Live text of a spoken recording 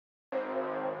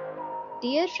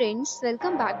Dear friends,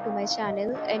 welcome back to my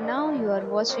channel, and now you are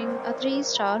watching a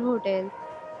 3-star hotel.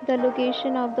 The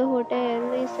location of the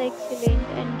hotel is excellent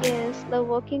and guests love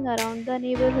walking around the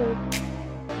neighborhood.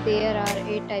 There are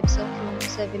 8 types of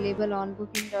rooms available on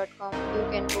booking.com. You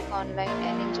can book online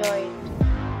and enjoy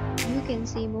it. You can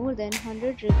see more than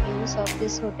 100 reviews of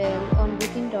this hotel on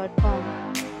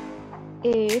booking.com.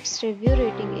 Its review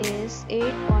rating is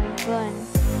 8.1,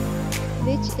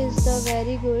 which is the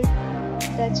very good.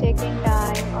 The check-in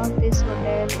time of this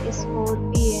hotel is 4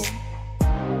 p.m.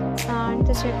 and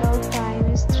the check-out time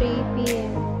is 3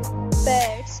 p.m.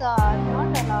 Pets are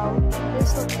not allowed in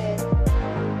this hotel.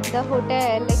 The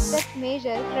hotel accepts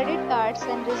major credit cards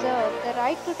and reserves the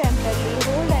right to temporarily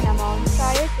hold an amount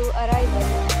prior to arrival.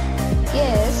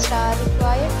 Guests are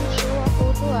required to show a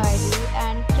photo ID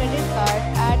and credit card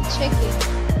at check-in.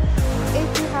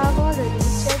 If you have already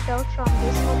checked out from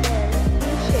this hotel,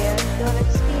 please share your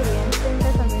experience in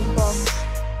the comment box.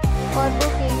 For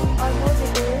booking or more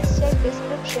details, check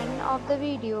description of the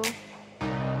video.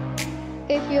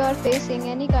 If you are facing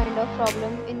any kind of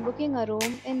problem in booking a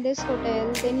room in this hotel,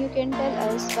 then you can tell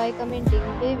us by commenting.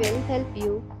 We will help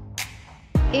you.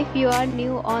 If you are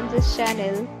new on this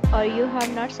channel or you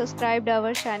have not subscribed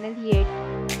our channel yet,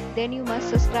 then you must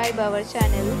subscribe our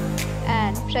channel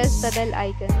and press the bell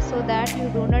icon so that you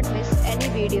do not miss any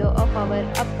video of our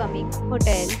upcoming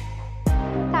hotel.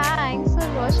 Thanks for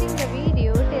watching the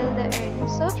video till the end.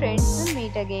 So friends, will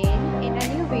meet again in a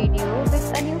new video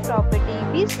with a new property.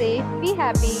 Be safe, be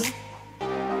happy.